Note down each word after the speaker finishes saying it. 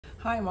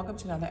Hi, and welcome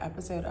to another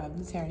episode of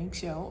The Tarning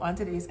Show. On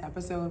today's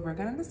episode, we're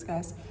going to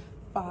discuss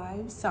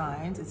 5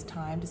 signs it's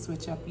time to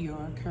switch up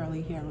your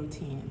curly hair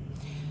routine.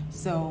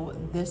 So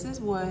this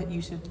is what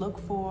you should look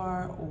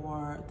for,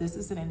 or this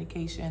is an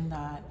indication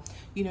that,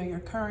 your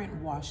current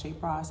wash day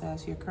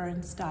process, your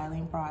current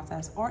styling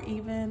process, or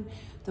even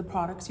the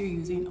products you're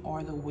using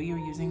or the way you're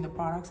using the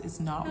products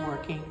is not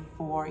working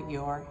for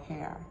your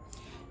hair.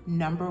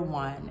 Number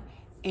 1,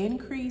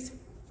 increase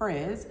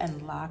frizz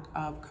and lack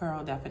of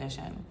curl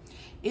definition.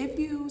 If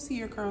you see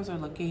your curls are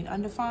looking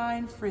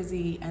undefined,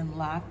 frizzy, and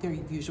lack their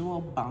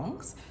usual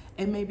bunks,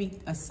 it may be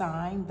a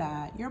sign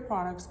that your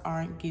products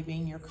aren't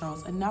giving your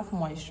curls enough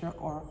moisture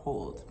or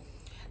hold.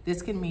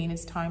 This can mean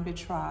it's time to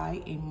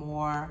try a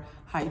more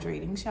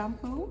hydrating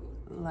shampoo,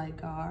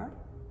 like our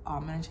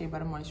Almond and Shea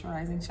Butter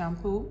Moisturizing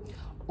Shampoo,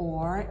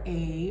 or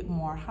a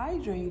more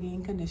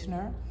hydrating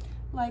conditioner,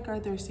 like our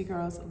Thirsty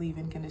Girls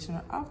Leave-In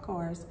Conditioner, of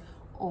course,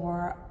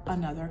 or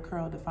another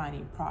curl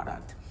defining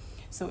product.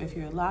 So if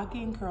you're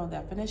lacking curl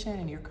definition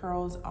and your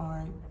curls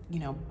aren't,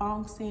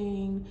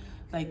 bouncing,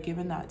 like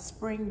giving that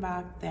spring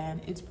back, then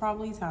it's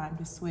probably time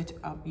to switch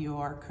up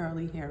your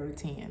curly hair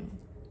routine.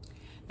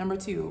 Number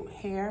 2,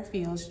 hair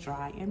feels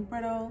dry and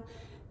brittle.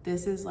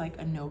 This is like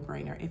a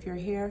no-brainer. If your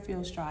hair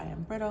feels dry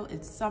and brittle,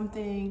 it's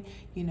something,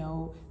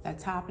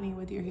 that's happening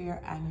with your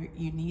hair, and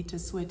you need to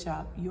switch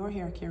up your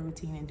hair care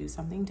routine and do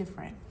something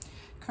different.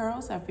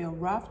 Curls that feel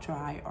rough,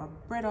 dry, or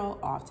brittle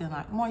often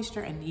lack moisture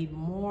and need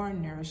more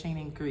nourishing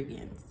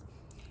ingredients.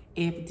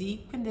 If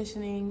deep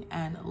conditioning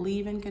and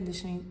leave-in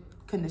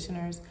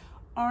conditioners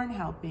aren't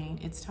helping,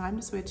 it's time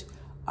to switch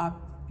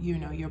up,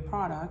 your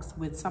products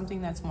with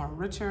something that's more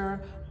richer,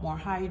 more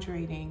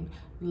hydrating,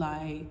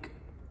 like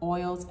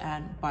oils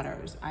and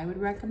butters. I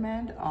would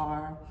recommend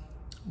our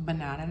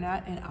banana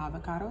nut and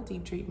avocado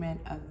deep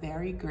treatment, a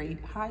very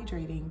great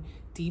hydrating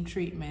deep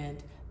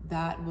treatment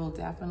that will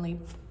definitely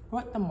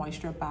put the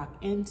moisture back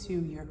into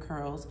your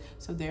curls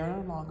so they're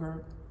no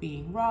longer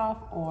being rough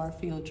or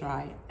feel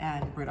dry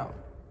and brittle.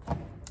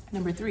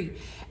 Number 3,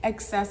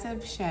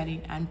 excessive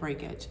shedding and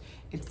breakage.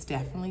 It's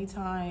definitely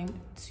time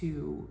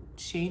to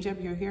change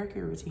up your hair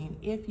care routine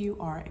if you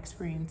are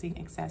experiencing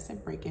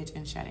excessive breakage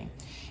and shedding.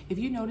 If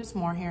you notice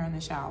more hair in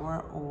the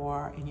shower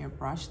or in your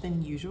brush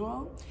than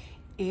usual,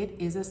 it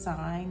is a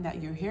sign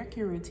that your hair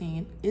care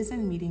routine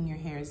isn't meeting your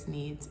hair's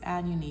needs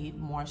and you need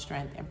more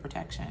strength and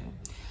protection.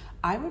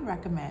 I would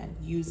recommend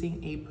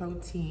using a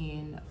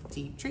protein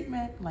deep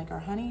treatment like our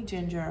honey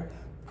ginger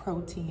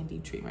protein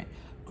deep treatment.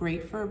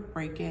 Great for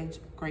breakage,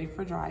 great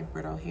for dry,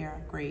 brittle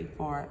hair, great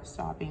for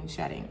stopping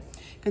shedding.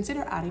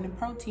 Consider adding a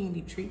protein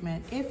deep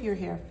treatment if your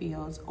hair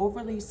feels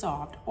overly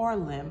soft or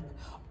limp,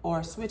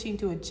 or switching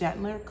to a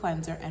gentler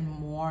cleanser and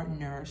more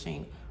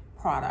nourishing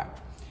product.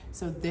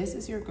 So this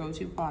is your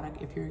go-to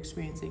product if you're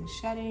experiencing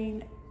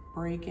shedding,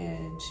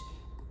 breakage,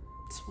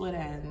 split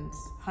ends,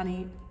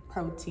 honey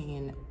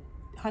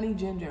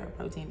ginger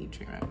protein deep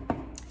treatment.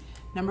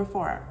 Number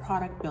 4,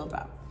 product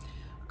buildup.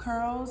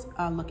 Curls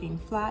looking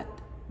flat,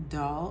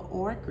 dull,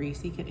 or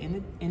greasy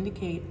can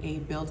indicate a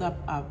buildup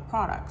of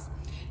products.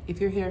 If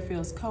your hair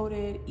feels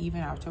coated,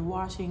 even after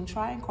washing,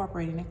 try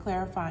incorporating a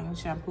clarifying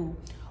shampoo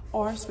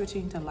or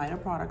switching to lighter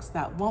products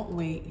that won't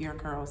weigh your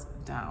curls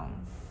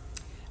down.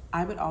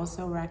 I would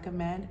also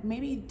recommend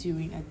maybe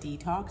doing a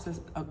detox,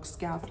 a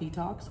scalp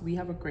detox. We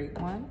have a great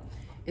one.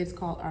 It's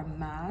called our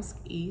Mask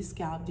E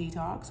Scalp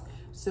Detox.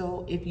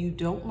 So if you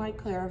don't like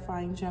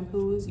clarifying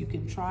shampoos, you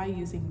can try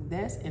using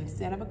this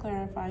instead of a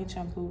clarifying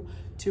shampoo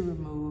to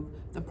remove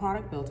the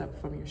product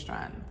buildup from your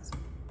strands.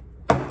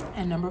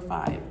 And number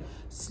 5,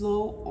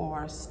 slow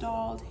or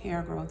stalled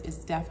hair growth is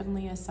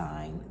definitely a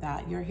sign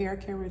that your hair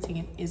care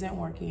routine isn't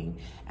working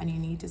and you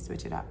need to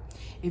switch it up.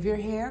 If your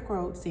hair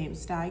growth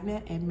seems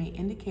stagnant, it may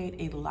indicate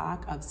a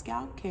lack of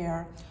scalp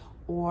care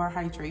or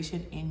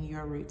hydration in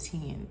your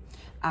routine.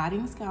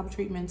 Adding scalp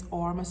treatments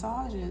or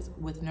massages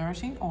with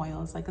nourishing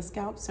oils like a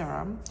scalp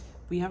serum,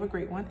 we have a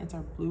great one, it's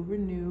our Blue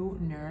Renew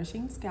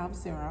Nourishing Scalp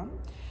Serum,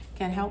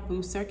 can help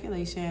boost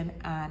circulation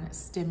and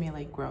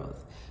stimulate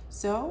growth.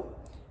 So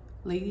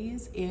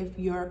ladies, if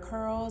your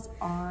curls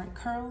aren't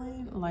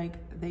curling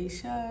like they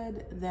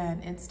should,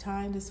 then it's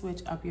time to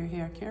switch up your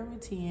hair care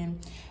routine.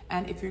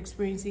 And if you're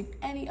experiencing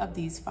any of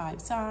these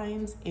 5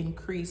 signs,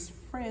 increased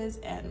frizz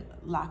and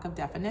lack of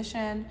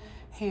definition,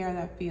 hair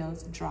that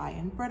feels dry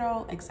and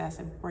brittle,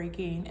 excessive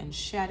breaking and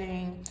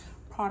shedding,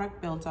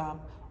 product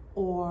buildup,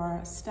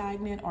 or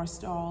stagnant or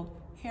stalled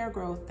hair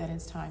growth, then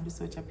it's time to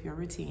switch up your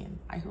routine.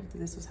 I hope that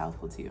this was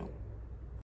helpful to you.